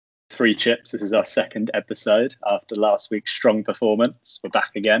Three Chips. This is our second episode after last week's strong performance. We're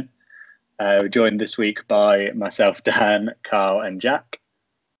back again. We're joined this week by myself, Dan, Carl, and Jack.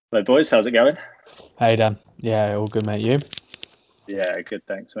 Hello, boys. How's it going? Hey, Dan. Yeah, all good, mate. You? Yeah, good.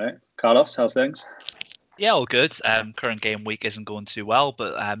 Thanks, mate. Carlos, how's things? Yeah, all good. Current game week isn't going too well,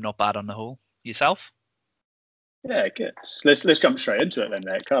 but not bad on the whole. Yourself? Yeah, good. Let's jump straight into it then,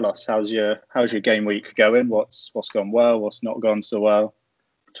 mate. Carlos, how's your game week going? What's gone well? What's not gone so well?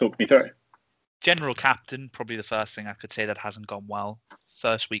 Talk me through. General captain, probably the first thing I could say that hasn't gone well.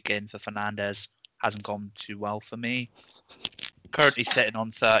 First week in for Fernandez hasn't gone too well for me. Currently sitting on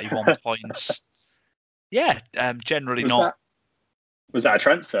 31 points. Yeah, generally not. Was that a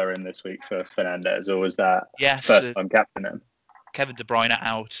transfer in this week for Fernandez, or was that first time captaining? Kevin De Bruyne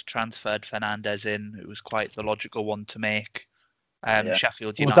out, transferred Fernandez in. It was quite the logical one to make.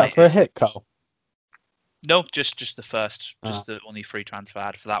 Sheffield United. Was that for a hit, Carl? No, just the first, the only free transfer I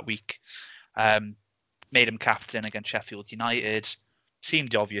had for that week. Made him captain against Sheffield United. Seemed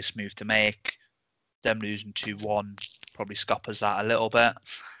the obvious move to make. Them losing 2-1 probably scuppers that a little bit.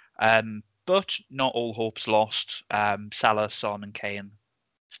 But not all hopes lost. Salah, Son and Kane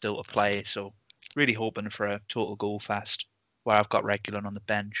still to play. So really hoping for a total goal fest where I've got Reguilón on the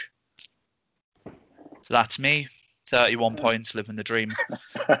bench. So that's me. 31 points, living the dream.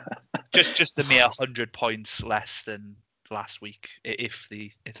 just a mere 100 points less than last week, if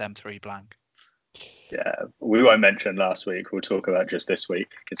them three blank. Yeah, we won't mention last week. We'll talk about just this week,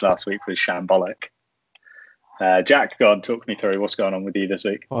 because last week was shambolic. Jack, go on, talk me through what's going on with you this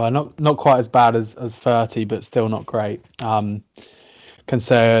week. Well, not quite as bad as 30, but still not great.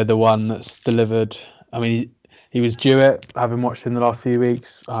 Cancelo, the one that's delivered. I mean, he was due it, having watched him the last few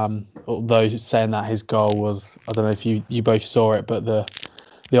weeks. Although saying that his goal was, I don't know if you both saw it, but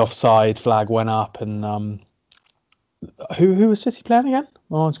the offside flag went up, and who was City playing again?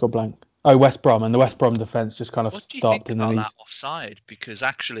 Oh, it's got blank. Oh, West Brom, and the West Brom defence just kind of stopped. What do you think about that offside? Because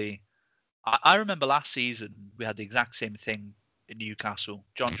actually, I remember last season we had the exact same thing in Newcastle.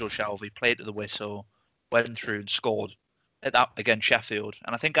 Jonjo Shelvey played to the whistle, went through and scored at that against Sheffield.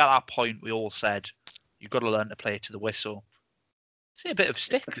 And I think at that point we all said, you've got to learn to play to the whistle. See a bit of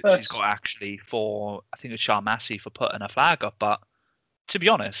stick that she's got actually for, I think it's Sean Massey for putting a flag up. But to be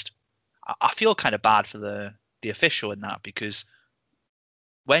honest, I feel kind of bad for the official in that, because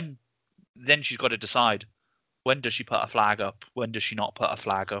then she's got to decide, when does she put a flag up? When does she not put a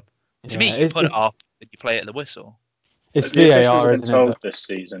flag up? To me, you put it up and you play at the whistle. It's VAR, have been told this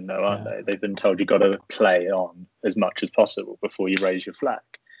season, though, aren't they? They've been told you've got to play on as much as possible before you raise your flag.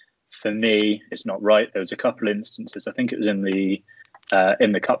 For me, it's not right. There was a couple of instances. I think it was in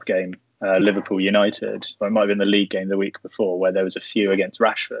the cup game, Liverpool United, or it might have been the league game the week before, where there was a few against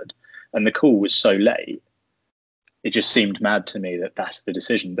Rashford, and the call was so late. It just seemed mad to me that that's the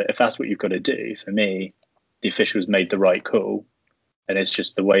decision. But if that's what you've got to do, for me, the officials made the right call. And it's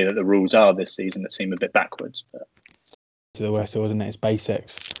just the way that the rules are this season that seem a bit backwards. But to the West, wasn't it? It's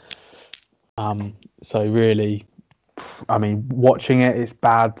basics. So really, I mean, watching it, it's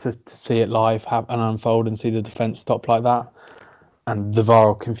bad to see it live happen and unfold and see the defence stop like that. And the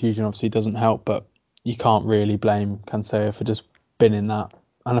VAR confusion obviously doesn't help, but you can't really blame Cancelo for just binning that.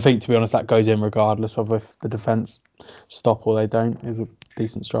 And I think, to be honest, that goes in regardless of if the defence stop or they don't. Is a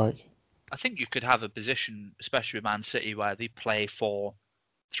decent strike. I think you could have a position, especially with Man City, where they play for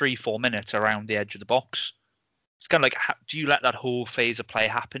 3-4 minutes around the edge of the box. It's kind of like, do you let that whole phase of play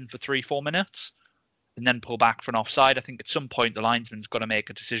happen for 3-4 minutes and then pull back for an offside? I think at some point the linesman's got to make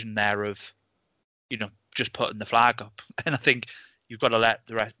a decision there of, just putting the flag up. And I think you've got to let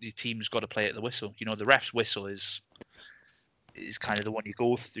the team's got to play at the whistle. The ref's whistle is kind of the one you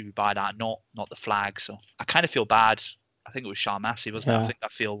go through by that, not the flag. So I kind of feel bad. I think it was Sean Massey, wasn't it? I think I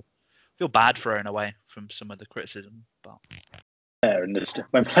feel bad for her in a way from some of the criticism. But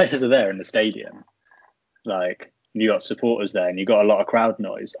when players are there in the stadium, like, you got supporters there and you got a lot of crowd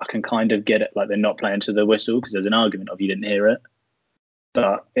noise, I can kind of get it, like they're not playing to the whistle because there's an argument of you didn't hear it.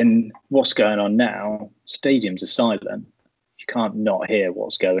 But in what's going on now, stadiums are silent. You can't not hear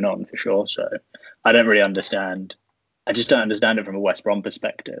what's going on for sure. So I don't really understand. I just don't understand it from a West Brom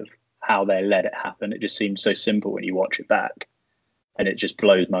perspective, how they let it happen. It just seems so simple when you watch it back. And it just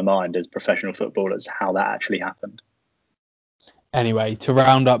blows my mind as professional footballers how that actually happened. Anyway, to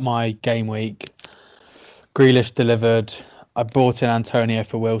round up my game week, Grealish delivered. I brought in Antonio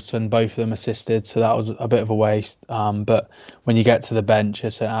for Wilson. Both of them assisted, so that was a bit of a waste. But when you get to the bench,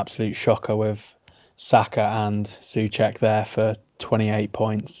 it's an absolute shocker with Saka and Souček there for 28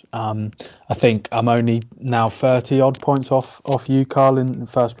 points. I think I'm only now 30 odd points off you, Carl, in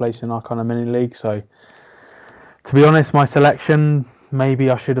first place in our kind of mini league. So to be honest, my selection maybe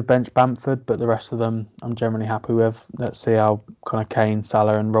I should have benched Bamford, but the rest of them I'm generally happy with. Let's see how kind of Kane,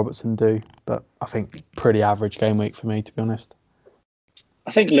 Salah and Robertson do. But I think pretty average game week for me, to be honest.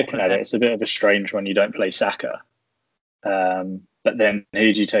 I think looking at it, it's a bit of a strange one. You don't play Saka. But then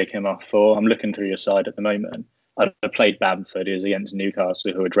who do you take him off for? I'm looking through your side at the moment. I'd have played Bamford. He was against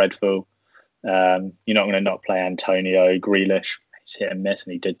Newcastle, who are dreadful. You're not going to not play Antonio. Grealish, he's hit and miss,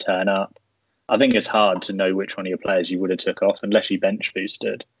 and he did turn up. I think it's hard to know which one of your players you would have took off unless you bench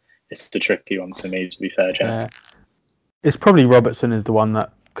boosted. It's the tricky one for me, to be fair, Jack. It's probably Robertson is the one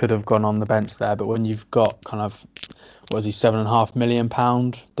that could have gone on the bench there, but when you've got kind of, what was he, £7.5 million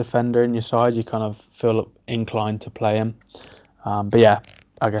defender in your side, you kind of feel inclined to play him. But yeah,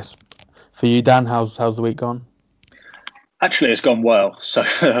 I guess for you, Dan, how's the week gone? Actually, it's gone well. So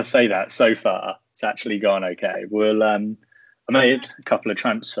I say that so far, it's actually gone okay. I made a couple of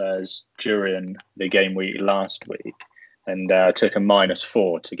transfers during the game week last week, and took a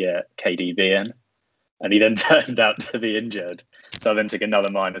 -4 to get KDB in, and he then turned out to be injured. So I then took another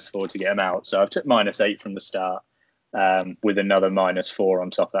 -4 to get him out. So I took -8 from the start, with another -4 on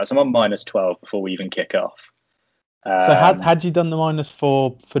top of that. So I'm on -12 before we even kick off. So had you done the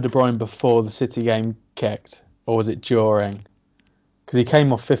 -4 for De Bruyne before the City game kicked, or was it during? Because he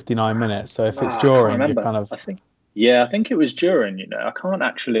came off 59 minutes. So if it's during, you're kind of... I think it was during. I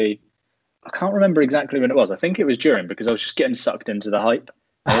can't remember exactly when it was. I think it was during, because I was just getting sucked into the hype.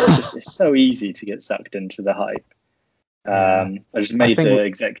 It's so easy to get sucked into the hype. I just made the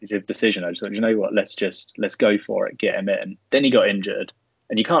executive decision. I just thought, you know what, let's go for it, get him in. Then he got injured,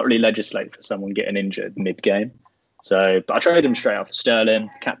 and you can't really legislate for someone getting injured mid-game. But I traded him straight out for Sterling,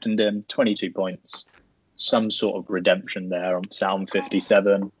 captained him, 22 points. Some sort of redemption there on Sound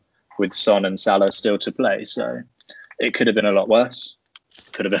 57 with Son and Salah still to play. So it could have been a lot worse.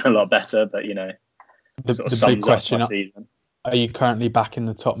 Could have been a lot better, but the big question: are you currently back in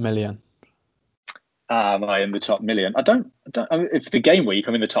the top million? Am I in the top million? I mean, if the game week,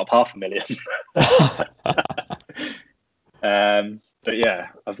 I'm in the top 500,000. But yeah,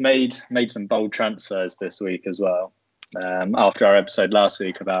 I've made some bold transfers this week as well. After our episode last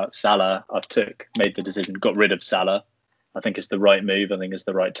week about Salah, made the decision, got rid of Salah. I think it's the right move. I think it's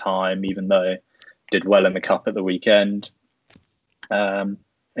the right time, even though did well in the cup at the weekend. And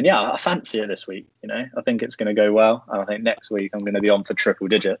yeah, I fancy it this week. I think it's going to go well. And I think next week I'm going to be on for triple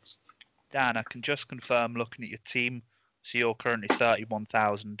digits. Dan, I can just confirm, looking at your team, so you're currently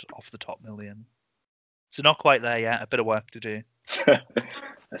 31,000 off the top million. So not quite there yet. A bit of work to do.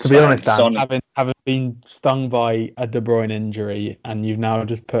 To be honest, Dan, having been stung by a De Bruyne injury, and you've now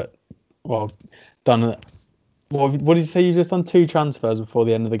just done. What did you say? You've just done 2 transfers before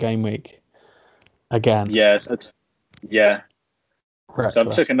the end of the game week. Again. Yeah. So I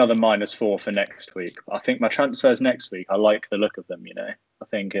took another -4 for next week. I think my transfers next week, I like the look of them. I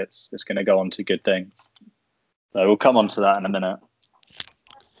think it's going to go on to good things. So we'll come on to that in a minute.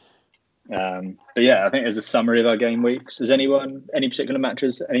 But yeah, I think as a summary of our game weeks, has any particular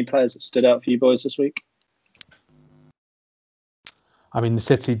matches, any players that stood out for you boys this week? I mean, the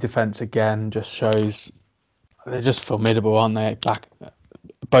City defence again just shows they're just formidable, aren't they? Back,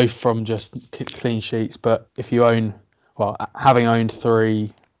 both from just clean sheets, but if you having owned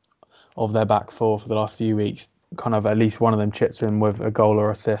 3 of their back 4 for the last few weeks, kind of at least one of them chips in with a goal or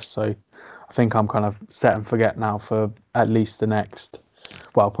assist. So I think I'm kind of set and forget now for at least the next,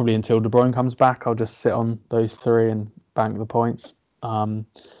 probably until De Bruyne comes back. I'll just sit on those 3 and bank the points.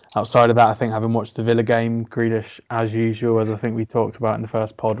 Outside of that, I think having watched the Villa game, Grealish, as usual, as I think we talked about in the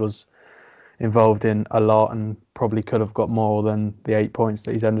first pod, was involved in a lot and probably could have got more than the 8 points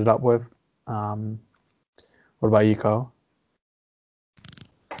that he's ended up with. What about you, Carl?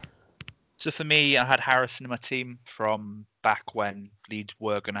 So for me, I had Harrison in my team from back when Leeds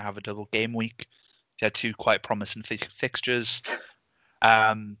were going to have a double game week. They had 2 quite promising fixtures.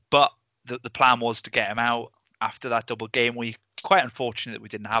 But the plan was to get him out after that double game week. Quite unfortunate that we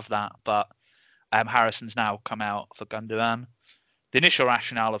didn't have that, but Harrison's now come out for Gundogan. The initial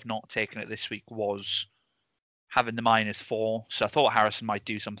rationale of not taking it this week was having the -4. So I thought Harrison might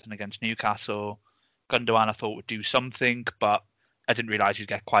do something against Newcastle. Gundogan I thought would do something, but I didn't realise you'd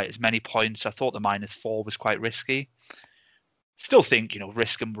get quite as many points. I thought the -4 was quite risky. Still think,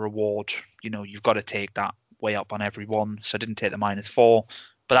 risk and reward, you've got to take that way up on everyone. So I didn't take the -4,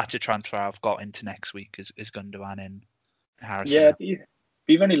 but that's a transfer I've got into next week is Gundogan in Harrison. Yeah,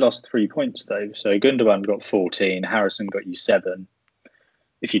 you've only lost 3 points though. So Gundogan got 14, Harrison got you 7.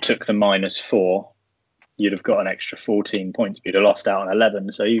 If you took the -4, you'd have got an extra 14 points. You'd have lost out on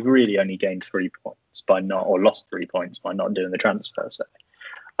 11. So you've really only gained 3 points lost 3 points by not doing the transfer. So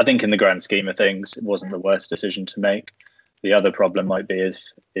I think in the grand scheme of things, it wasn't the worst decision to make. The other problem might be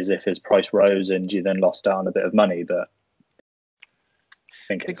is if his price rose and you then lost out on a bit of money, but I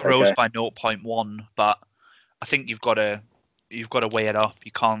think it's rose okay. by 0.1, but I think you've got to weigh it up.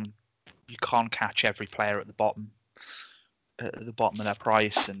 You can't catch every player at the bottom of their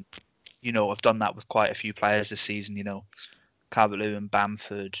price, and I've done that with quite a few players this season. Calvert-Lewin,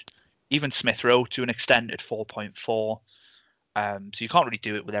 Bamford, even Smith Rowe to an extent at 4.4. So you can't really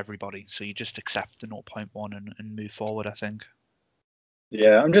do it with everybody. So you just accept the 0.1 and move forward, I think.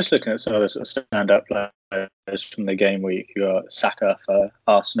 Yeah, I'm just looking at some other sort of stand-up players from the game week. You got Saka for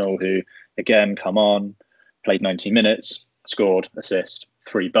Arsenal, who again come on, played 90 minutes, scored, assist,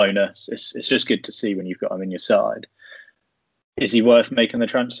 3 bonus. It's just good to see when you've got him in your side. Is he worth making the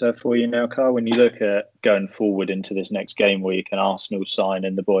transfer for you now, Carl? When you look at going forward into this next game week and Arsenal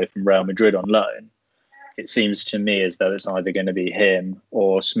signing the boy from Real Madrid on loan, it seems to me as though it's either going to be him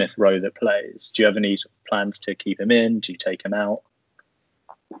or Smith Rowe that plays. Do you have any plans to keep him in? Do you take him out?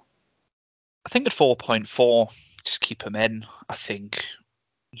 I think at 4.4, just keep him in. I think,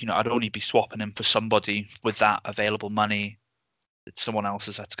 I'd only be swapping him for somebody with that available money. It's someone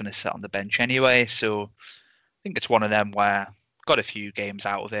else's that's going to sit on the bench anyway. So I think it's one of them where got a few games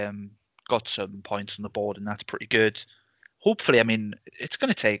out of him, got some points on the board, and that's pretty good. Hopefully, it's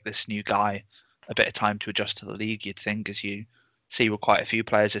going to take this new guy a bit of time to adjust to the league, you'd think, as you see with quite a few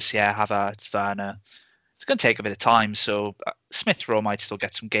players this year, Havertz, Werner. It's going to take a bit of time, so Smith Rowe might still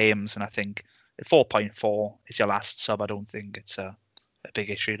get some games, and I think at 4.4 is your last sub. I don't think it's a big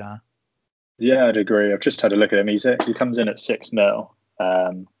issue there. Yeah, I'd agree. I've just had a look at him. He comes in at 6 mil,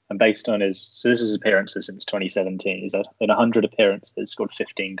 and based on this is his appearances since 2017. He's had in 100 appearances, scored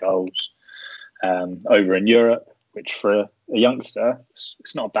 15 goals over in Europe, which for a youngster,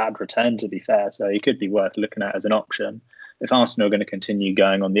 it's not a bad return, to be fair. So he could be worth looking at as an option. If Arsenal are going to continue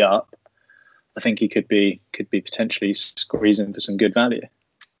going on the up, I think he could be potentially squeezing for some good value.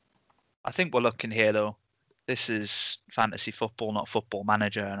 I think we're looking here, though. This is fantasy football, not Football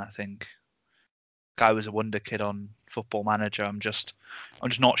Manager, and I think guy was a wonder kid on Football Manager. I'm just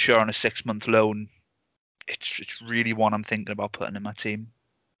not sure on a 6-month loan. It's really one I'm thinking about putting in my team.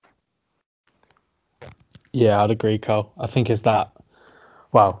 Yeah, I'd agree, Carl. I think it's that.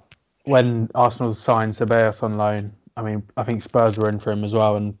 Well, when Arsenal signed Ceballos on loan, I think Spurs were in for him as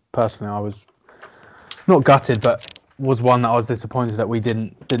well. And personally, I was not gutted, but was one that I was disappointed that we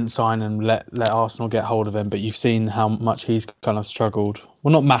didn't sign and let Arsenal get hold of him. But you've seen how much he's kind of struggled.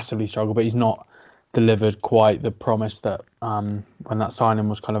 Well, not massively struggled, but he's not delivered quite the promise that when that signing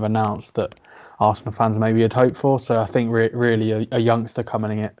was kind of announced that Arsenal fans maybe had hoped for. So I think really a youngster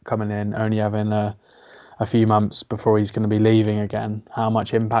coming in, only having a few months before he's going to be leaving again. How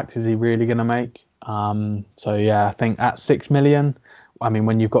much impact is he really going to make? So yeah, I think at 6 million,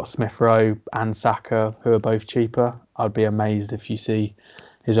 when you've got Smith Rowe and Saka, who are both cheaper, I'd be amazed if you see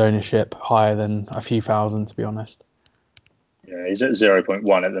his ownership higher than a few thousand, to be honest. Yeah, he's at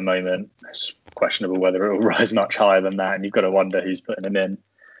 0.1 at the moment. It's questionable whether it will rise much higher than that, and you've got to wonder who's putting him in.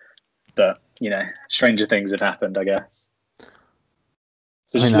 But, stranger things have happened, I guess.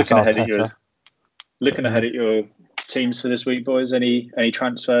 So just looking ahead at your teams for this week, boys. Any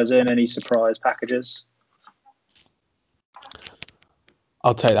transfers in? Any surprise packages?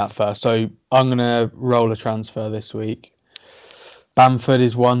 I'll take that first. So I'm going to roll a transfer this week. Bamford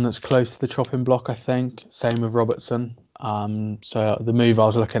is one that's close to the chopping block, I think. Same with Robertson. So the move I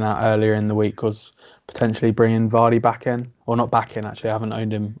was looking at earlier in the week was potentially bringing Vardy back in. Or not back in, actually. I haven't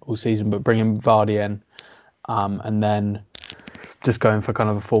owned him all season, but bringing Vardy in. And then just going for kind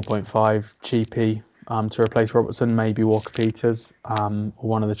of a 4.5 cheapie to replace Robertson, maybe Walker-Peters, or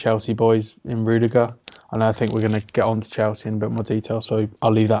one of the Chelsea boys in Rudiger. I think we're going to get on to Chelsea in a bit more detail, so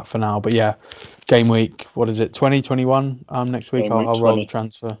I'll leave that for now. But yeah, game week, what is it, 2021 next week? I'll roll the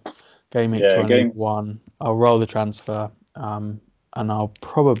transfer. Game week 21, I'll roll the transfer, and I'll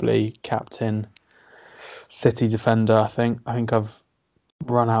probably captain City defender, I think. I think I've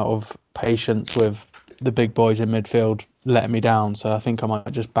run out of patience with the big boys in midfield letting me down, so I think I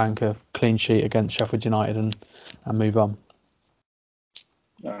might just bank a clean sheet against Sheffield United and move on.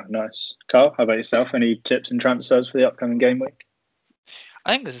 Oh, nice. Carl, how about yourself? Any tips and transfers for the upcoming game week?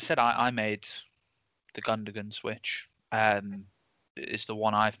 I think, as I said, I made the Gundogan switch. Is the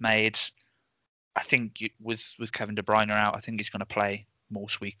one I've made. I think with Kevin De Bruyne out, I think he's going to play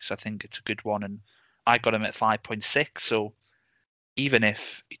most weeks. I think it's a good one, and I got him at 5.6. So even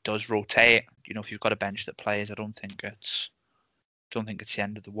if it does rotate, if you've got a bench that plays, I don't think it's the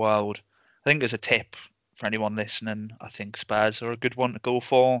end of the world. I think as a tip for anyone listening, I think Spurs are a good one to go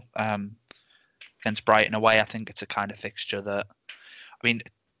for. Against Brighton away, I think it's a kind of fixture that, it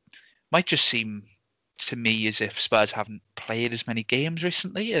might just seem to me as if Spurs haven't played as many games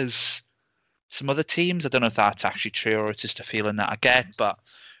recently as some other teams. I don't know if that's actually true or it's just a feeling that I get, but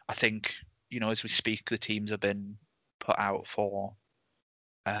I think, as we speak, the teams have been put out for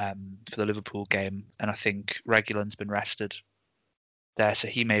the Liverpool game, and I think Reguilon's been rested there, so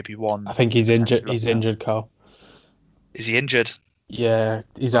he may be one. I think he's injured. He's injured, Carl. Is he injured? Yeah,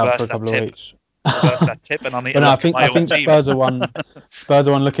 he's out for a couple of weeks. Reverse that tip, and I need to I look at my own think team. Spurs are one. Spurs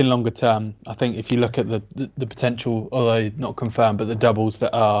are one looking longer term. I think if you look at the potential, although not confirmed, but the doubles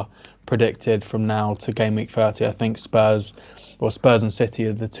that are predicted from now to game week 30, I think Spurs and City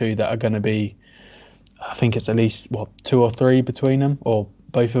are the two that are going to be. I think it's at least 2 or 3 between them, or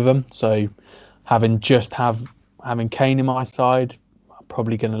both of them. So having Kane in my side, I'm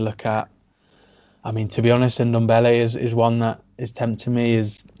probably going to look at. I mean, to be honest, Ndombele is one that is tempting me.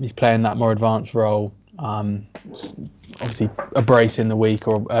 He's playing that more advanced role. Obviously, a brace in the week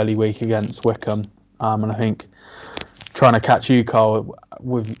or early week against Wickham, and I think trying to catch you, Carl,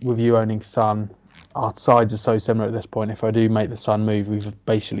 with you owning Son, our sides are so similar at this point. If I do make the Son move, we've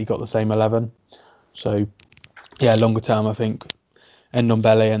basically got the same 11. So, yeah, longer term, I think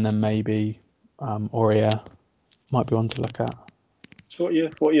Ndombele and then maybe Aurier might be one to look at. So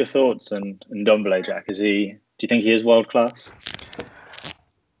what are your thoughts on Ndombele, Jack? Do you think he is world class?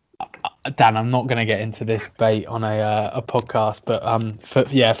 Dan, I'm not going to get into this debate on a podcast, but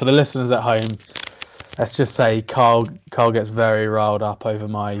for the listeners at home, let's just say Carl gets very riled up over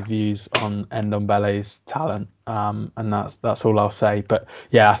my views on Ndombele's talent, and that's all I'll say. But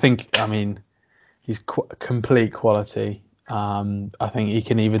yeah, he's complete quality. I think he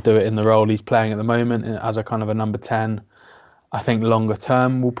can either do it in the role he's playing at the moment as a kind of a number 10. I think longer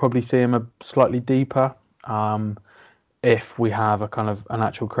term we'll probably see him a slightly deeper. If we have a kind of an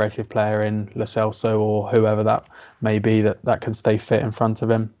actual creative player in Lo Celso or whoever that may be that can stay fit in front of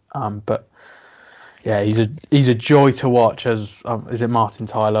him. But yeah, he's a joy to watch. As is it Martin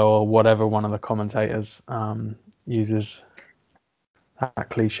Tyler or whatever one of the commentators uses that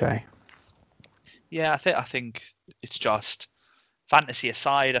cliche. Yeah, I think it's just fantasy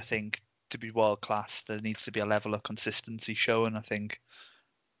aside. I think to be world class, there needs to be a level of consistency shown. I think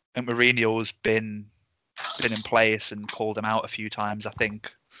Mourinho's been in place and called him out a few times, I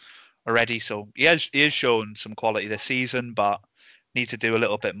think, already. So he has shown some quality this season, but need to do a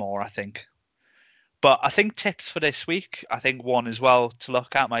little bit more, I think. But I think tips for this week, I think one as well to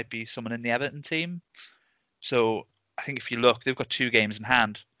look at might be someone in the Everton team. So I think if you look, they've got 2 games in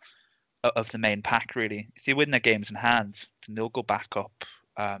hand of the main pack, really. If they win their games in hand, then they'll go back up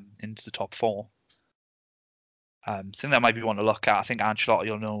into the top 4. So I think that might be one to look at. I think Ancelotti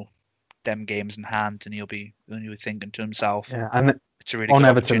will know them games in hand, and he'll be thinking to himself, yeah. And it's a really on good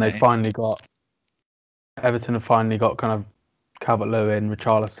Everton, Everton have finally got kind of Calvert-Lewin,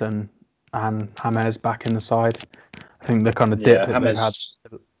 Richarlison, and James back in the side. I think the kind of dip that they've had.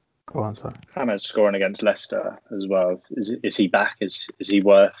 Go on, sorry. James scoring against Leicester as well. Is he back? Is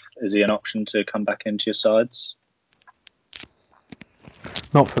he an option to come back into your sides?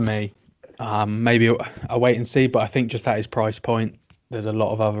 Not for me. Maybe I'll wait and see, but I think just at his price point, there's a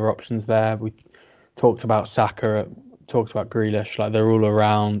lot of other options there. We talked about Saka, talked about Grealish, like they're all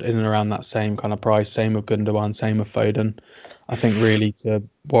in and around that same kind of price. Same with Gundogan, same with Foden. I think really to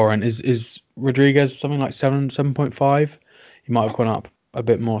warrant is Rodriguez something like 7.5. He might have gone up a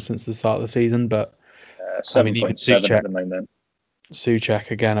bit more since the start of the season, but 7.7 at the moment.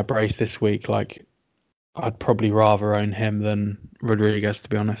 Souček again, a brace this week. Like I'd probably rather own him than Rodriguez, to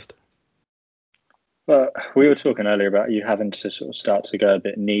be honest. Well, we were talking earlier about you having to sort of start to go a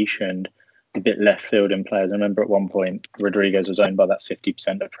bit niche and a bit left field in players. I remember at one point Rodriguez was owned by about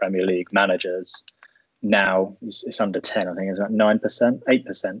 50% of Premier League managers. Now it's under 10. I think it's about 9%,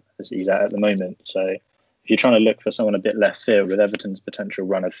 8% as he's at the moment. So if you're trying to look for someone a bit left field with Everton's potential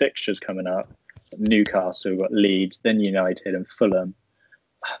run of fixtures coming up, Newcastle, we've got Leeds, then United and Fulham.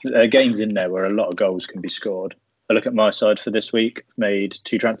 There are games in there where a lot of goals can be scored. I look at my side for this week, made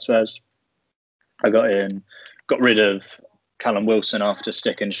 2 transfers. I got rid of Callum Wilson after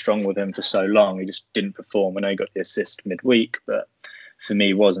sticking strong with him for so long. He just didn't perform. I know he got the assist midweek, but for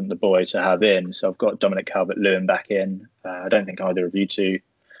me, wasn't the boy to have in. So I've got Dominic Calvert-Lewin back in. I don't think either of you two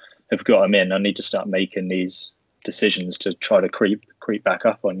have got him in. I need to start making these decisions to try to creep back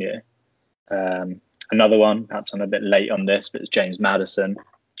up on you. Another one, perhaps I'm a bit late on this, but it's James Maddison.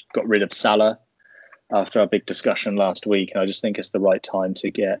 Got rid of Salah after our big discussion last week, and I just think it's the right time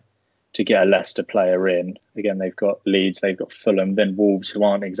to get a Leicester player in. Again, they've got Leeds, they've got Fulham, then Wolves, who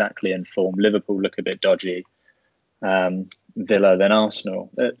aren't exactly in form. Liverpool look a bit dodgy. Villa, then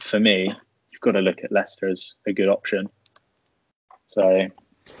Arsenal. For me, you've got to look at Leicester as a good option. So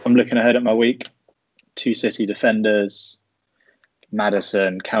I'm looking ahead at my week. two City defenders,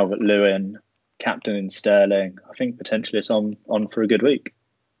 Maddison, Calvert-Lewin, captain in Sterling. I think potentially it's on for a good week.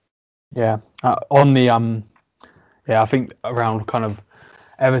 Yeah, I think around kind of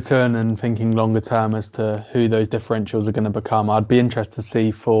Everton and thinking longer term as to who those differentials are going to become. I'd be interested to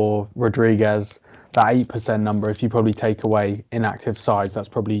see for Rodriguez that 8% number. If you probably take away inactive sides, that's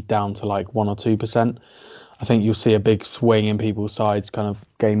probably down to like 1 or 2%. I think you'll see a big swing in people's sides kind of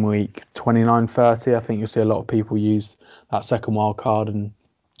game week 29, 30. I think you'll see a lot of people use that second wild card, and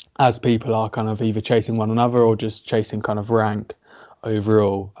as people are kind of either chasing one another or just chasing kind of rank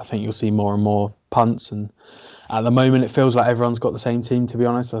overall, I think you'll see more and more punts. And at the moment, it feels like everyone's got the same team, to be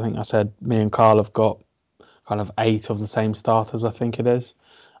honest. I think I said me and Carl have got kind of 8 of the same starters, I think it is.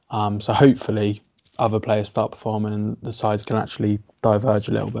 So hopefully other players start performing and the sides can actually diverge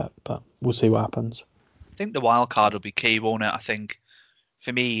a little bit, but we'll see what happens. I think the wild card will be key, won't it? I think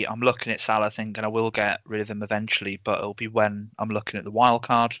for me, I'm looking at Salah thinking I will get rid of him eventually, but it'll be when I'm looking at the wild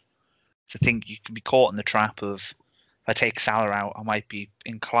card. So I think you can be caught in the trap of, if I take Salah out, I might be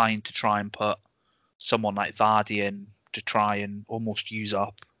inclined to try and put someone like Vardy in to try and almost use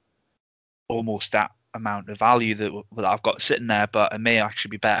up almost that amount of value that I've got sitting there. But it may actually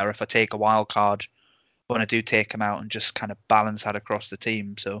be better if I take a wild card when I do take him out and just kind of balance that across the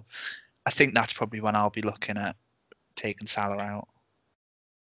team. So I think that's probably when I'll be looking at taking Salah out.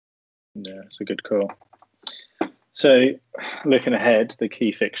 Yeah, it's a good call. So, looking ahead, the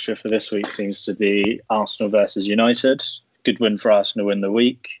key fixture for this week seems to be Arsenal versus United. Good win for Arsenal in the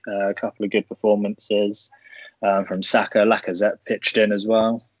week. A couple of good performances from Saka. Lacazette pitched in as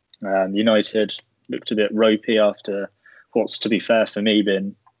well. United looked a bit ropey after what's, to be fair for me,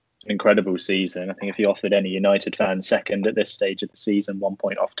 been an incredible season. I think if you offered any United fan second at this stage of the season, 1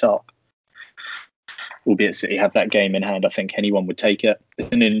 point off top, albeit City have that game in hand, I think anyone would take it.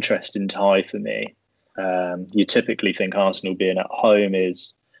 It's an interesting tie for me. You typically think Arsenal being at home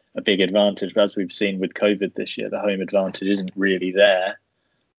is a big advantage, but as we've seen with COVID this year, the home advantage isn't really there.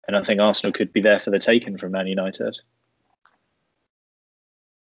 And I think Arsenal could be there for the taking from Man United.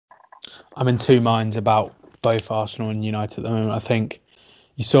 I'm in two minds about both Arsenal and United at the moment. I think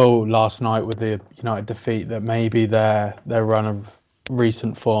you saw last night with the United defeat that maybe their run of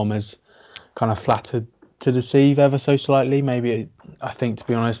recent form is kind of flattered to deceive ever so slightly. I think, to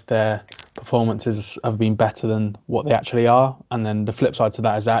be honest, their performances have been better than what they actually are. And then the flip side to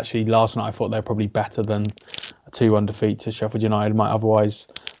that is actually last night I thought they were probably better than a 2-1 defeat to Sheffield United might otherwise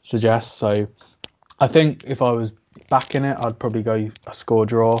suggest. So I think if I was backing it, I'd probably go a score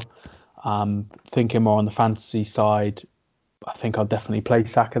draw. Thinking more on the fantasy side, I think I'll definitely play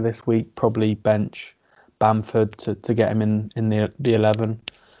Saka this week, probably bench Bamford to get him in the 11.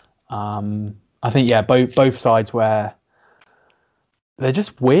 I think, yeah, both sides where they're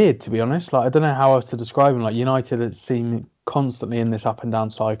just weird, to be honest. Like, I don't know how else to describe them. Like, United seem constantly in this up and down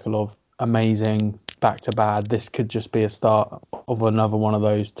cycle of amazing back to bad. This could just be a start of another one of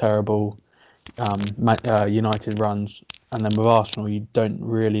those terrible United runs. And then with Arsenal, you don't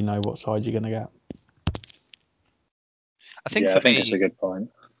really know what side you're going to get. I think it's a good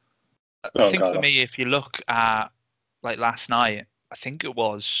point. For me, if you look at like last night, I think it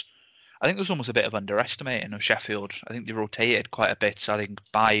was almost a bit of underestimating of Sheffield. I think they rotated quite a bit. So I think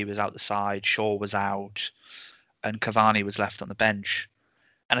Bailly was out the side, Shaw was out, and Cavani was left on the bench.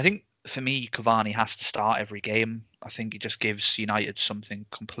 And I think for me, Cavani has to start every game. I think it just gives United something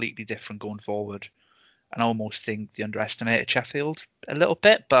completely different going forward. And I almost think they underestimated Sheffield a little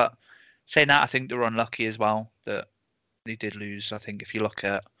bit. But saying that, I think they were unlucky as well that they did lose. I think if you look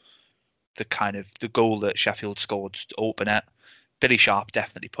at the goal that Sheffield scored to open it, Billy Sharp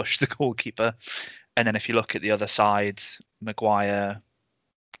definitely pushed the goalkeeper. And then if you look at the other side, Maguire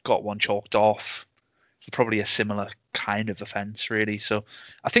got one chalked off. Probably a similar kind of offence, really. So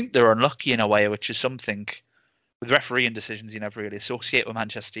I think they're unlucky in a way, which is something with refereeing decisions you never really associate with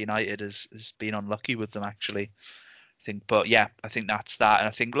Manchester United as being unlucky with them, actually. But yeah, I think that's that. And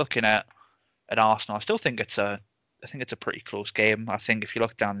I think looking at Arsenal, I still think it's a pretty close game. I think if you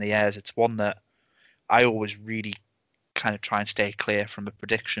look down the years, it's one that I always really kind of try and stay clear from a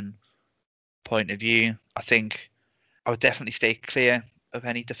prediction point of view. I think I would definitely stay clear of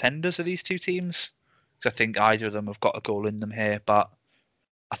any defenders of these two teams, because I think either of them have got a goal in them here. But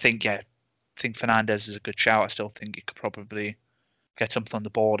I think Fernandes is a good shout. I still think you could probably get something on the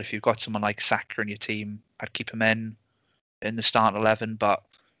board. If you've got someone like Saka in your team, I'd keep him in the start 11, but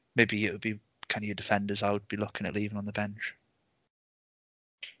maybe it would be kind of your defenders I would be looking at leaving on the bench.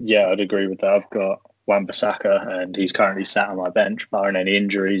 Yeah, I'd agree with that. I've got Wan-Bissaka and he's currently sat on my bench. Barring any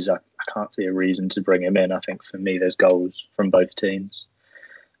injuries, I can't see a reason to bring him in. I think for me, there's goals from both teams.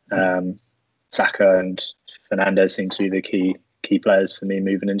 Saka and Fernandes seem to be the key players for me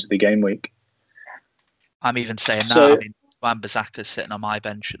moving into the game week. I'm even saying that. So- I mean, Wan-Bissaka's sitting on my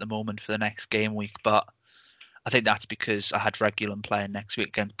bench at the moment for the next game week, but I think that's because I had Reguilon playing next week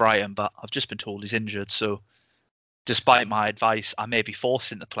against Brighton, but I've just been told he's injured. So despite my advice, I may be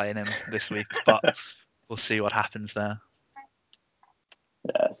forced into playing him this week, but we'll see what happens there.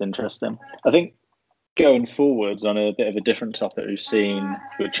 Yeah, it's interesting. I think going forwards on a bit of a different topic we've seen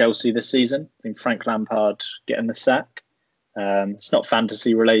with Chelsea this season, I think Frank Lampard getting the sack. It's not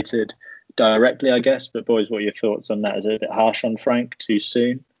fantasy related directly, I guess, but boys, what are your thoughts on that? Is it a bit harsh on Frank too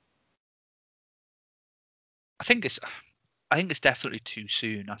soon? I think it's definitely too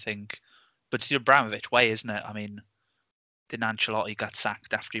soon. But it's the Abramovich way, isn't it? I mean, didn't Ancelotti got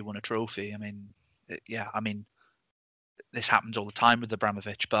sacked after he won a trophy? I mean, this happens all the time with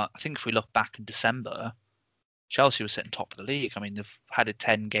Abramovich. But I think if we look back in December, Chelsea was sitting top of the league. I mean, they've had a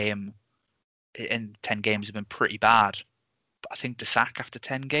 10 games have been pretty bad. But I think the sack after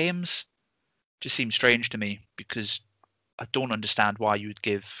 10 games just seems strange to me, because I don't understand why you would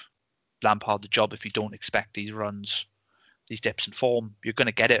give Lampard the job if you don't expect these runs, these dips in form. You're going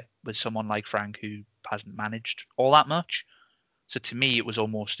to get it with someone like Frank, who hasn't managed all that much. So to me, it was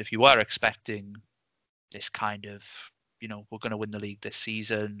almost, if you were expecting this kind of, we're going to win the league this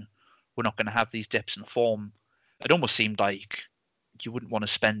season, we're not going to have these dips in form, it almost seemed like you wouldn't want to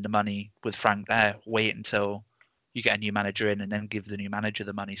spend the money with Frank there, wait until you get a new manager in and then give the new manager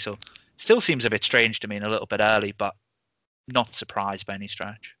the money. So it still seems a bit strange to me and a little bit early, but not surprised by any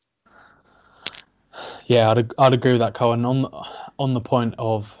stretch. Yeah, I'd agree with that, Cohen. On the point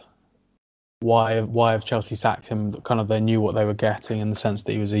of why have Chelsea sacked him? Kind of, they knew what they were getting in the sense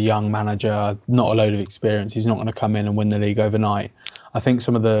that he was a young manager, not a load of experience. He's not going to come in and win the league overnight. I think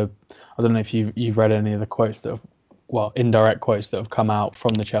I don't know if you've read any of the quotes indirect quotes that have come out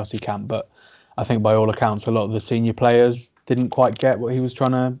from the Chelsea camp, but I think by all accounts, a lot of the senior players didn't quite get what he was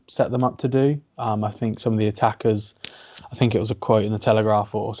trying to set them up to do. I think some of the attackers, I think it was a quote in the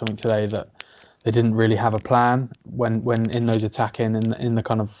Telegraph or something today, that they didn't really have a plan when in those attacking in the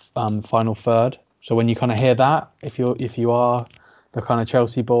kind of final third. So when you kind of hear that, if you are the kind of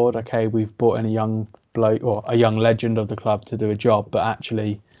Chelsea board, okay, we've brought in a young bloke or a young legend of the club to do a job, but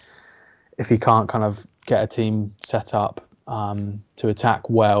actually, if he can't kind of get a team set up to attack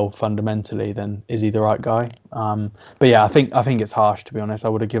well fundamentally, then is he the right guy? But yeah, I think it's harsh, to be honest. I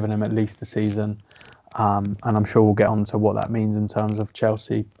would have given him at least a season. And I'm sure we'll get on to what that means in terms of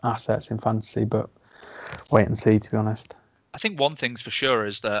Chelsea assets in fantasy, but wait and see, to be honest. I think one thing's for sure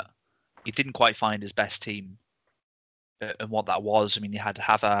is that he didn't quite find his best team, and what that was. I mean, you had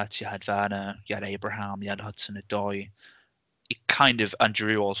Havertz, you had Werner, you had Abraham, you had Hudson-Odoi. He kind of, and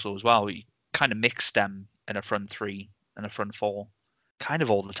Giroud also as well, he kind of mixed them in a front three and a front four kind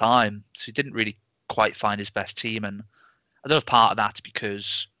of all the time. So he didn't really quite find his best team. And I don't know if part of that's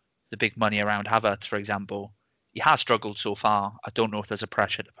because the big money around Havertz, for example, he has struggled so far. I don't know if there's a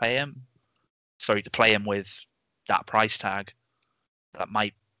pressure to play him with that price tag. That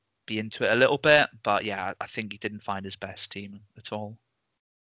might be into it a little bit, but yeah, I think he didn't find his best team at all.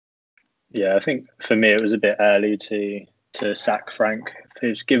 Yeah, I think for me it was a bit early to sack Frank,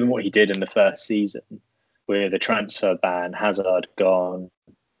 because given what he did in the first season with the transfer ban, Hazard gone,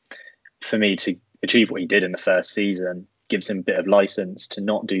 for me to achieve what he did in the first season gives him a bit of license to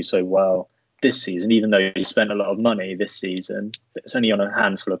not do so well this season, even though he spent a lot of money this season. It's only on a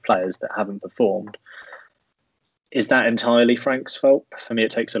handful of players that haven't performed. Is that entirely Frank's fault? For me,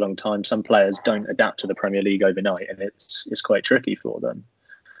 it takes a long time. Some players don't adapt to the Premier League overnight, and it's quite tricky for them.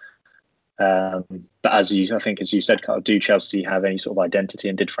 But as you said, Carl, do Chelsea have any sort of identity,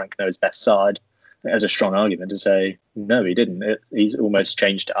 and did Frank know his best side? There's a strong argument to say no, he didn't. He's almost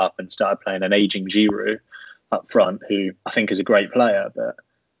changed it up and started playing an aging Giroud up front, who I think is a great player. But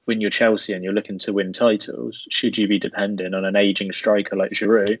when you're Chelsea and you're looking to win titles, should you be depending on an aging striker like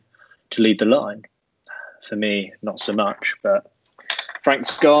Giroud to lead the line? For me, not so much. But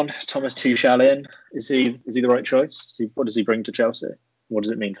Frank's gone. Thomas Tuchel in. Is he the right choice? What does he bring to Chelsea? What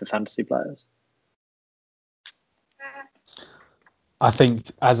does it mean for fantasy players? I think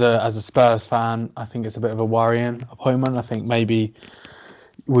as a Spurs fan, I think it's a bit of a worrying appointment. I think maybe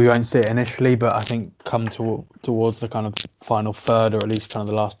we won't see it initially, but I think come towards the kind of final third, or at least kind of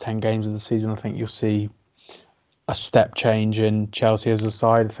the last 10 games of the season, I think you'll see a step change in Chelsea as a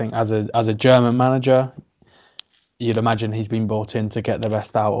side. I think as a German manager, you'd imagine he's been brought in to get the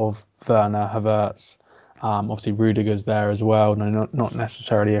best out of Werner, Havertz. Obviously Rudiger's there as well. No, not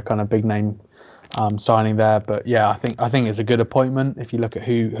necessarily a kind of big name signing there, but yeah, I think it's a good appointment. If you look at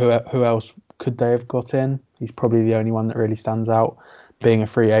who else could they have got in, he's probably the only one that really stands out. Being a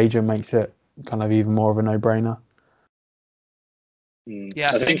free agent makes it kind of even more of a no-brainer.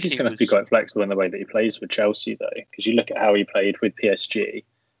 Yeah, I think he's going to be quite flexible in the way that he plays with Chelsea, though, because you look at how he played with PSG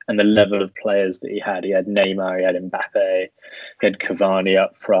and the level of players that he had. He had Neymar, he had Mbappe, he had Cavani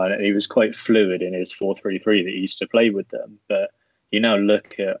up front, and he was quite fluid in his 4-3-3 that he used to play with them. But you now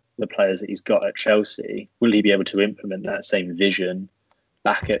look at the players that he's got at Chelsea. Will he be able to implement that same vision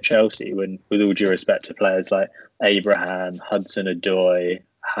back at Chelsea? When, with all due respect to players like Abraham, Hudson-Odoi,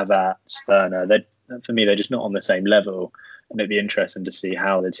 Havertz, Werner, for me, they're just not on the same level. And it'd be interesting to see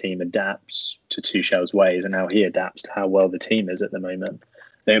how the team adapts to Tuchel's ways and how he adapts to how well the team is at the moment.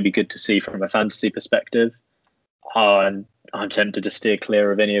 I think it'd be good to see from a fantasy perspective. I'm tempted to steer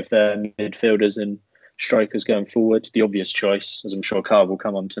clear of any of their midfielders and strikers going forward. The obvious choice, as I'm sure Carl will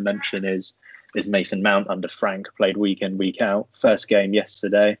come on to mention, is Mason Mount under Frank. Played week in, week out. First game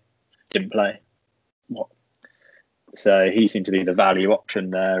yesterday, didn't play. So he seemed to be the value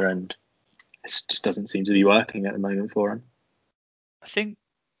option there, and it just doesn't seem to be working at the moment for him. I think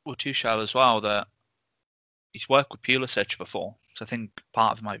with Tuchel as well that he's worked with Pulisic before, so I think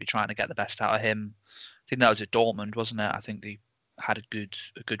part of it might be trying to get the best out of him. I think that was at Dortmund, wasn't it? I think they had a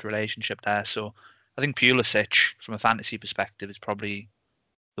good relationship there. So I think Pulisic, from a fantasy perspective, is probably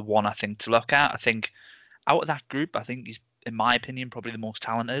the one I think to look at. I think out of that group, I think he's, in my opinion, probably the most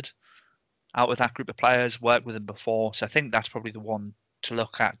talented out of that group of players. Worked with him before, so I think that's probably the one to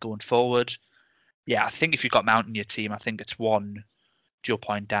look at going forward. Yeah, I think if you've got Mount in your team, I think it's one, to your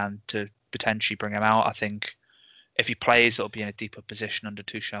point, Dan, to potentially bring him out. I think if he plays, it'll be in a deeper position under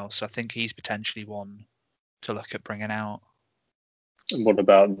Tuchel. So I think he's potentially one to look at bringing out. And what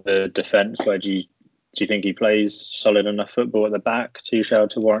about the defence? Where do you think he plays solid enough football at the back, Tuchel,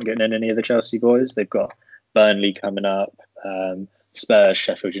 to warrant getting in any of the Chelsea boys? They've got Burnley coming up, Spurs,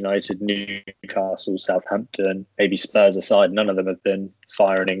 Sheffield United, Newcastle, Southampton. Maybe Spurs aside, none of them have been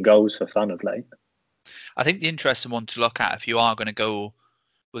firing in goals for fun of late. I think the interesting one to look at, if you are going to go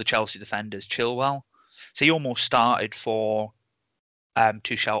with the Chelsea defenders, Chilwell. So he almost started for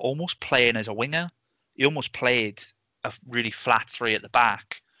Tuchel, almost playing as a winger. He almost played a really flat three at the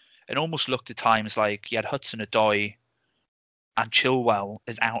back, and almost looked at times like he had Hudson-Odoi and Chilwell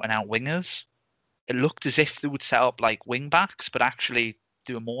as out-and-out wingers. It looked as if they would set up like wing backs, but actually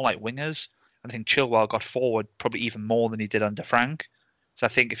they were more like wingers. And I think Chilwell got forward probably even more than he did under Frank. So I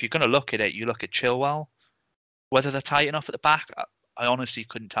think if you're going to look at it, you look at Chilwell. Whether they're tight enough at the back, I honestly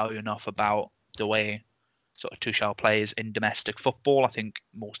couldn't tell you enough about the way sort of Tuchel plays in domestic football. I think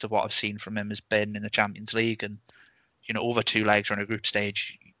most of what I've seen from him has been in the Champions League, and over two legs or in a group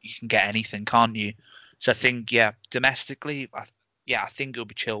stage, you can get anything, can't you? So I think, domestically, I think it'll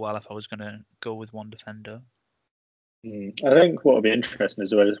be Chilwell if I was going to go with one defender. I think what will be interesting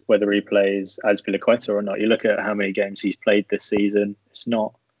is whether he plays Azpilicueta or not. You look at how many games he's played this season. It's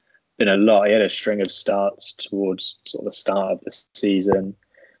not been a lot. He had a string of starts towards sort of the start of the season.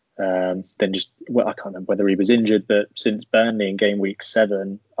 Then I can't remember whether he was injured, but since Burnley in game week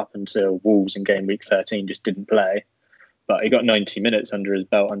 7 up until Wolves in game week 13 just didn't play. But he got 90 minutes under his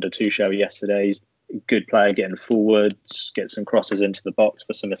belt under Tuchel yesterday. He's a good player getting forwards, get some crosses into the box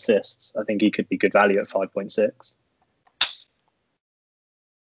for some assists. I think he could be good value at 5.6.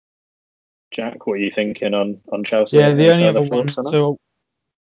 Jack, what are you thinking on Chelsea? Yeah, the only other one. So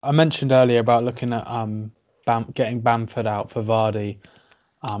I mentioned earlier about looking at getting Bamford out for Vardy,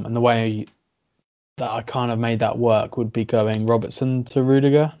 and the way that I kind of made that work would be going Robertson to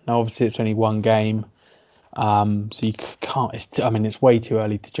Rudiger. Now, obviously, it's only one game, so you can't. It's way too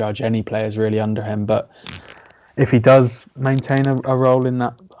early to judge any players really under him. But if he does maintain a role in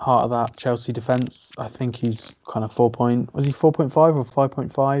that heart of that Chelsea defence, I think he's kind of 4.5 or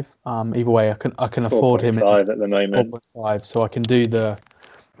 5.5? Either way, I can afford him at the moment. 4.5, so I can do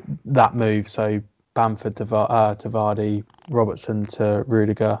that move. So Bamford to Vardy, Robertson to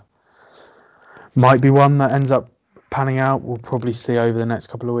Rudiger. Might be one that ends up panning out. We'll probably see over the next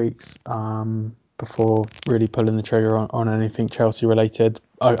couple of weeks before really pulling the trigger on anything Chelsea related.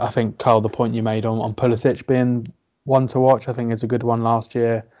 I think, Carl, the point you made on Pulisic being one to watch, I think is a good one last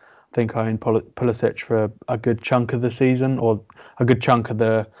year. I think I owned Pulisic for a good chunk of the season, or a good chunk of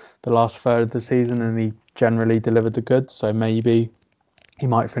the last third of the season, and he generally delivered the goods. So maybe he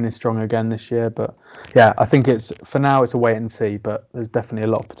might finish strong again this year. But yeah, I think for now it's a wait and see, but there's definitely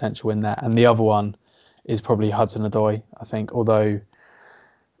a lot of potential in there. And the other one is probably Hudson-Odoi, I think, although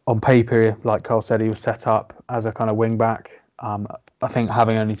on paper, like Carl said, he was set up as a kind of wing back. I think,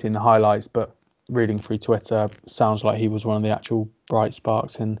 having only seen the highlights, but reading through Twitter, sounds like he was one of the actual bright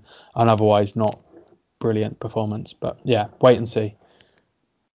sparks in an otherwise not brilliant performance. But yeah, wait and see.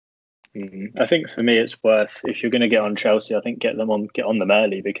 I think for me, it's worth, if you're going to get on Chelsea, I think get on them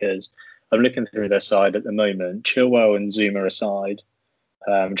early, because I'm looking through their side at the moment. Chilwell and Zuma aside,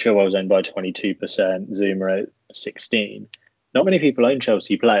 Chilwell's owned by 22%, Zuma at 16%. Not many people own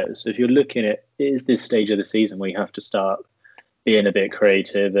Chelsea players. If you're looking at, is this stage of the season where you have to start being a bit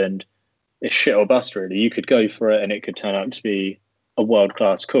creative, and it's shit or bust really. You could go for it and it could turn out to be a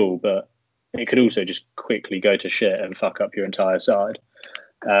world-class call, but it could also just quickly go to shit and fuck up your entire side.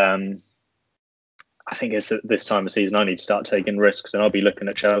 I think it's at this time of season I need to start taking risks, and I'll be looking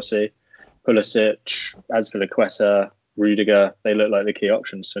at Chelsea. Pulisic, Azpilicueta, Rudiger, they look like the key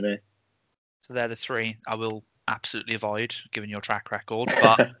options for me. So they're the three I will absolutely avoid, given your track record.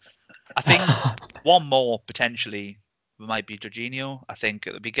 But I think one more potentially might be Jorginho. I think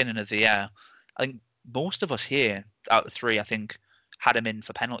at the beginning of the year, I think most of us here, out of the three, I think had him in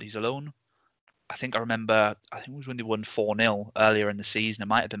for penalties alone. I think it was when they won 4-0 earlier in the season. It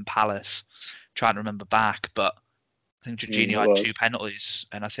might have been Palace. Trying to remember back, but I think Jorginho had 2 penalties,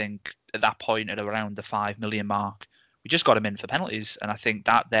 and I think at that point at around the 5 million mark, we just got him in for penalties, and I think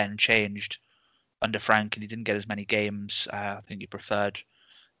that then changed under Frank, and he didn't get as many games. I think he preferred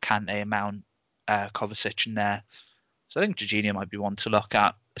Kante, Mount, Kovacic in there. So I think Jorginho might be one to look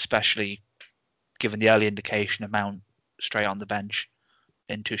at, especially given the early indication of Mount straight on the bench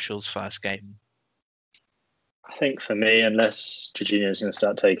in Tuchel's first game. I think for me, unless Jorginho is going to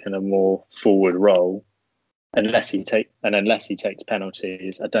start taking a more forward role, unless he takes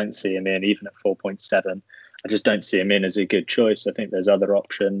penalties, I don't see him in even at 4.7. I just don't see him in as a good choice. I think there's other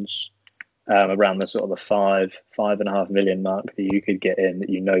options around the sort of the 5.5 million mark that you could get in that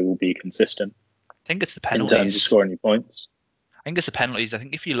you know will be consistent. I think it's the penalties. In terms of scoring your points. I think it's the penalties. I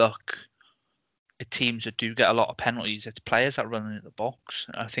think if you look at teams that do get a lot of penalties, it's players that run in the box.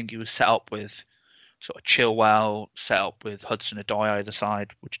 I think he was set up with sort of Chilwell, set up with Hudson-Odoi either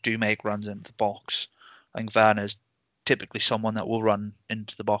side, which do make runs into the box. I think Werner's typically someone that will run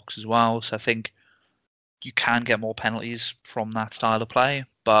into the box as well. So I think you can get more penalties from that style of play.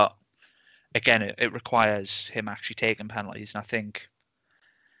 But again, it requires him actually taking penalties. And I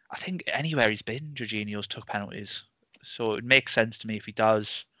think anywhere he's been, Jorginho's took penalties. So it makes sense to me if he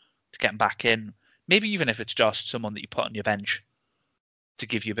does to get him back in. Maybe even if it's just someone that you put on your bench to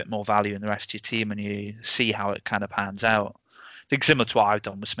give you a bit more value in the rest of your team, and you see how it kind of pans out. I think similar to what I've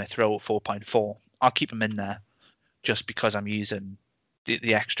done with Smith Rowe at 4.4. I'll keep him in there just because I'm using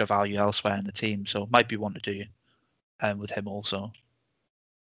the extra value elsewhere in the team. So it might be one to do with him also.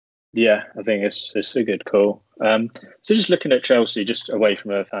 Yeah, I think it's a good call. So just looking at Chelsea, just away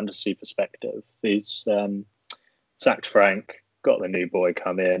from a fantasy perspective, he's sacked Frank, got the new boy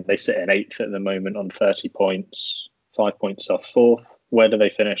come in. They sit in 8th at the moment on 30 points, 5 points off 4th. Where do they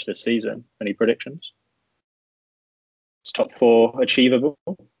finish this season? Any predictions? Is top 4 achievable?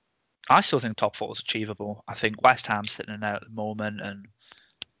 I still think top 4 is achievable. I think West Ham's sitting in there at the moment, and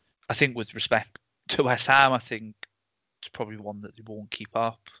I think with respect to West Ham, I think it's probably one that they won't keep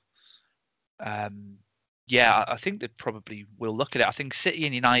up. I think they probably will look at it. I think City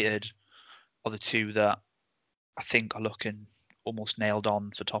and United are the two that I think are looking almost nailed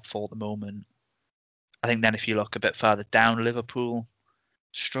on for top 4 at the moment. I think then if you look a bit further down, Liverpool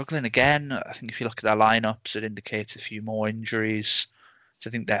struggling again. I think if you look at their lineups, it indicates a few more injuries. So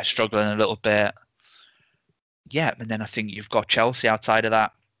I think they're struggling a little bit. Yeah, and then I think you've got Chelsea outside of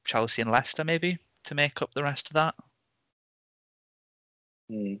that. Chelsea and Leicester maybe to make up the rest of that.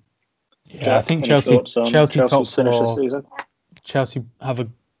 Yeah, I think Chelsea top 4. Chelsea have a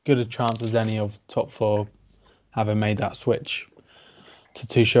good a chance as any of top 4, having made that switch to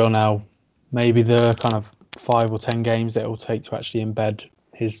Tuchel now. Maybe the kind of 5 or 10 games that it will take to actually embed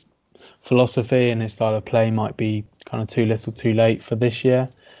his philosophy and his style of play might be kind of too little too late for this year.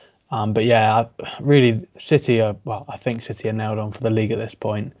 But yeah, really City I think City are nailed on for the league at this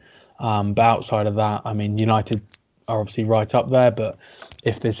point. But outside of that, I mean, United are obviously right up there, but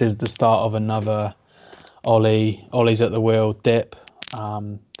if this is the start of another Ollie's at the wheel dip,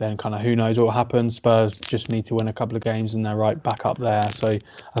 then kind of who knows what happens. Spurs just need to win a couple of games and they're right back up there. So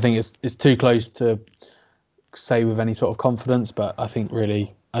I think it's too close to say with any sort of confidence, but I think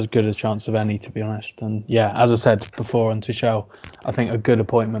really as good a chance of any, to be honest. And yeah, as I said before on Tuchel, I think a good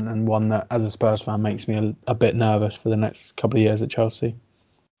appointment and one that as a Spurs fan makes me a bit nervous for the next couple of years at Chelsea.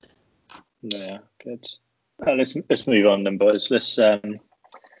 Yeah, good. Let's move on then, boys. Let's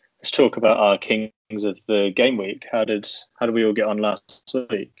talk about our kings of the game week. How did we all get on last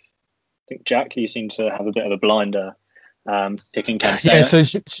week? I think Jack, you seem to have a bit of a blinder picking Cancelo. Yeah, so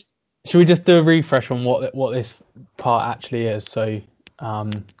should we just do a refresh on what this part actually is? So,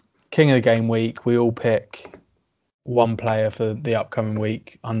 king of the game week, we all pick one player for the upcoming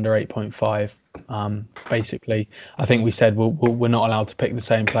week under 8.5. Basically, I think we said we're not allowed to pick the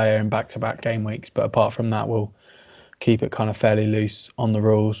same player in back-to-back game weeks, but apart from that, we'll keep it kind of fairly loose on the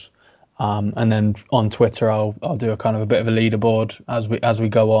rules. And then on Twitter, I'll do a kind of a bit of a leaderboard as we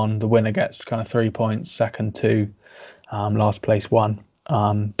go on. The winner gets kind of 3 points, second 2, last place 1.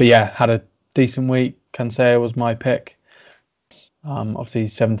 But yeah, had a decent week. Cancelo was my pick. Obviously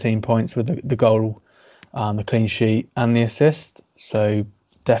 17 points with the goal, the clean sheet and the assist. So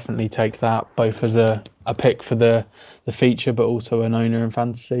definitely take that both as a pick for the feature, but also an owner in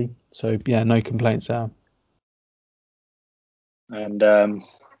fantasy. So yeah, no complaints there. And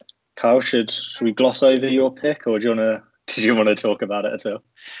Kyle, should we gloss over your pick, or did you want to talk about it at all?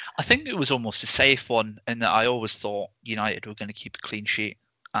 I think it was almost a safe one in that I always thought United were going to keep a clean sheet,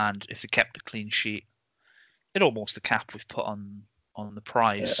 and if they kept a clean sheet, it almost the cap we've put on the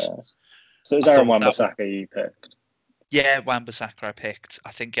prize. Yeah. So is Aaron Wan-Bissaka you picked? Yeah, Wan-Bissaka I picked.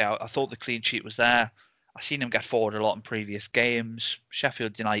 I think I thought the clean sheet was there. I've seen him get forward a lot in previous games.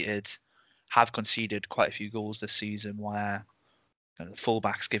 Sheffield United have conceded quite a few goals this season where the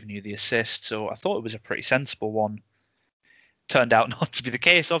fullback's giving you the assist. So I thought it was a pretty sensible one. Turned out not to be the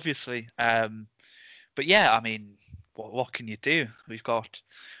case, obviously. But yeah, I mean, what can you do? We've got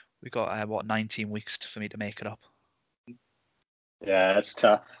 19 weeks for me to make it up. Yeah, it's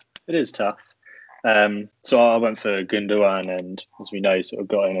tough. It is tough. So I went for Gundogan, and as we know, sort of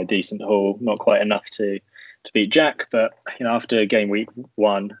got in a decent haul. Not quite enough to beat Jack, but after game week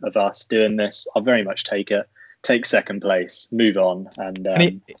 1 of us doing this, I'll very much take it. Take second place, move on, and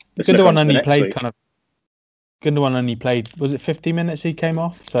Gundogan only played. Was it 50 minutes he came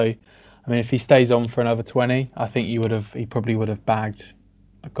off? So, I mean, if he stays on for another 20, I think he probably would have bagged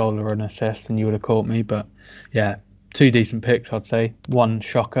a goal or an assist, and you would have caught me. But yeah, 2 decent picks, I'd say. 1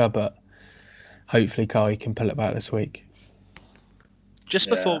 shocker, but hopefully Kyle can pull it back this week. Just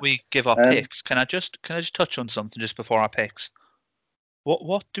before we give our picks, can I just touch on something just before our picks?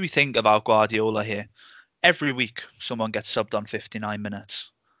 What do we think about Guardiola here? Every week, someone gets subbed on 59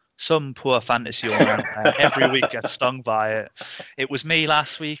 minutes. Some poor fantasy owner every week gets stung by it. It was me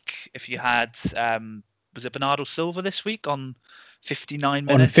last week. If you had, was it Bernardo Silva this week on 59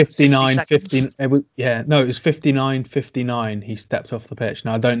 minutes? On 59, 15. It was 59, 59. He stepped off the pitch.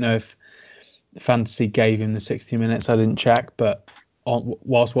 Now, I don't know if fantasy gave him the 60 minutes. I didn't check, but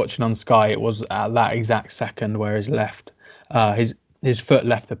whilst watching on Sky, it was at that exact second where his foot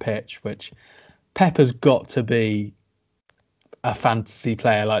left the pitch, which Pep has got to be a fantasy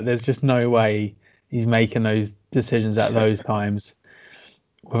player. Like, there's just no way he's making those decisions at those times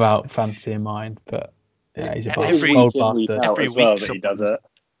without fantasy in mind. But yeah, he's a bold bastard.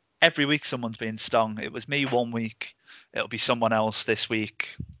 Every week someone's being stung. It was me 1 week. It'll be someone else this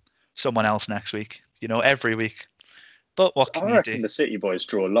week. Someone else next week. Every week. But what can you do? I reckon the City boys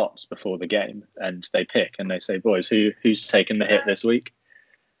draw lots before the game, and they pick and they say, "Boys, who's taking the hit this week?"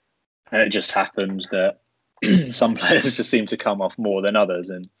 And it just happens that some players just seem to come off more than others,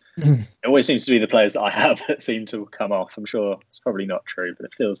 and it always seems to be the players that I have that seem to come off. I'm sure it's probably not true, but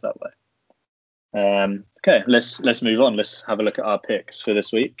it feels that way. Okay, let's move on. Let's have a look at our picks for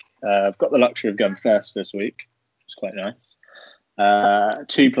this week. I've got the luxury of going first this week, which is quite nice.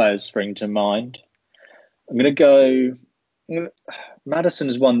 2 players spring to mind. I'm going to go.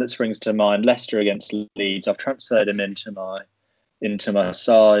 Maddison's one that springs to mind. Leicester against Leeds. I've transferred him into my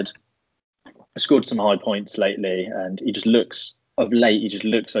side. I scored some high points lately, and he just looks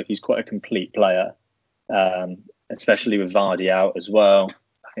like he's quite a complete player, especially with Vardy out as well.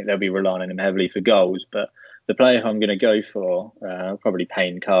 I think they'll be relying on him heavily for goals. But the player who I'm going to go for, probably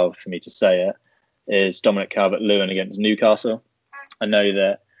pain Carl for me to say it, is Dominic Calvert-Lewin against Newcastle. I know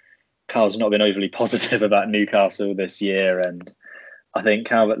that Carl's not been overly positive about Newcastle this year, and I think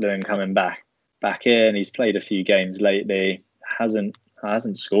Calvert-Lewin coming back in, he's played a few games lately, hasn't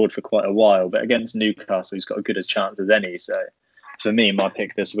scored for quite a while, but against Newcastle, he's got as good a chance as any. So for me, my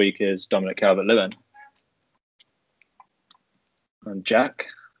pick this week is Dominic Calvert-Lewin. And Jack?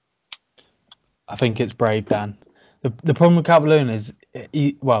 I think it's brave, Dan. The problem with Calvert-Lewin is,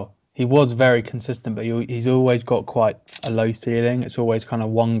 he was very consistent, but he's always got quite a low ceiling. It's always kind of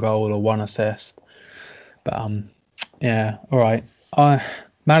 1 goal or 1 assist. But yeah, all right.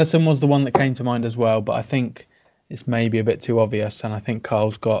 Maddison was the one that came to mind as well, but I think it's maybe a bit too obvious, and I think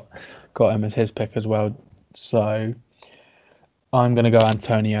Carl's got him as his pick as well. So I'm going to go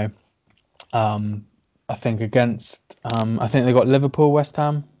Antonio. I think they got Liverpool, West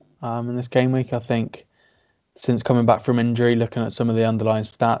Ham in this game week. I think since coming back from injury, looking at some of the underlying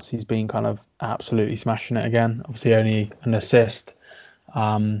stats, he's been kind of absolutely smashing it again. Obviously only an assist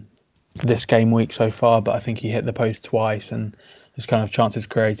this game week so far, but I think he hit the post twice, and his kind of chances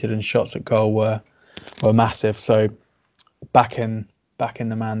created and shots at goal were massive. So backing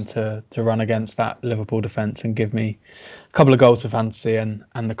the man to run against that Liverpool defence and give me a couple of goals for fantasy and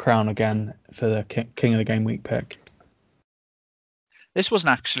the crown again for the King of the Game Week pick. This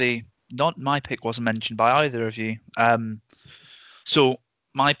wasn't actually, not my pick wasn't mentioned by either of you. So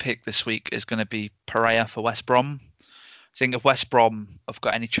my pick this week is going to be Pereira for West Brom. I think if West Brom have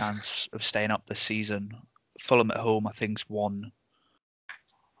got any chance of staying up this season, Fulham at home I think's one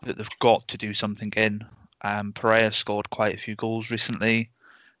that they've got to do something in. Pereira scored quite a few goals recently.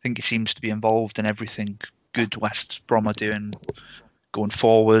 I think he seems to be involved in everything good West Brom are doing going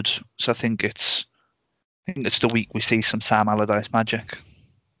forward. So I think it's the week we see some Sam Allardyce magic.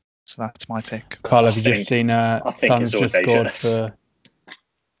 So that's my pick. Carl, have you just seen Son's just audacious. scored for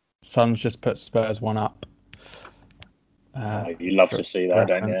Son's just put Spurs 1 up. You love to see that,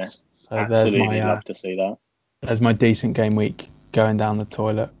 don't you? So Absolutely love to see that. There's my decent game week going down the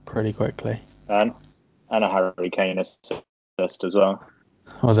toilet pretty quickly. And a Harry Kane assist as well.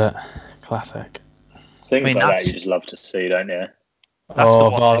 Was it? Classic. Things like that you just love to see, don't you? That's the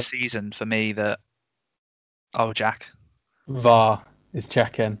one this season for me that... Oh, Jack. VAR is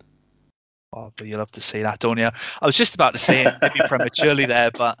checking. Oh, but you love to see that, don't you? I was just about to say it maybe prematurely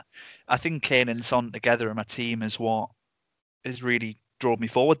there, but I think Kane and Son together in my team is what has really drove me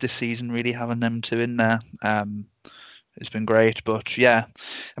forward this season, really having them two in there. It's been great, but yeah,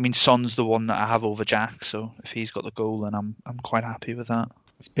 I mean, Son's the one that I have over Jack, so if he's got the goal, then I'm quite happy with that.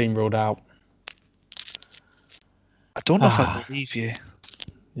 It's been ruled out. I don't know if I believe you.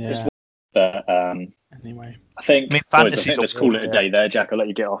 Yeah. But anyway, I think let's call it a day there, Jack. I'll let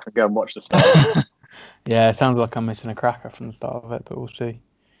you get off and go and watch the Stars. Yeah, it sounds like I'm missing a cracker from the start of it, but we'll see.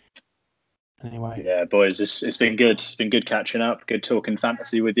 Anyway. Yeah, boys, it's been good. It's been good catching up. Good talking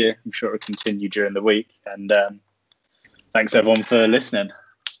fantasy with you. I'm sure it'll continue during the week. And thanks everyone for listening.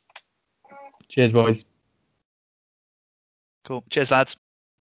 Cheers, boys. Cool. Cheers, lads.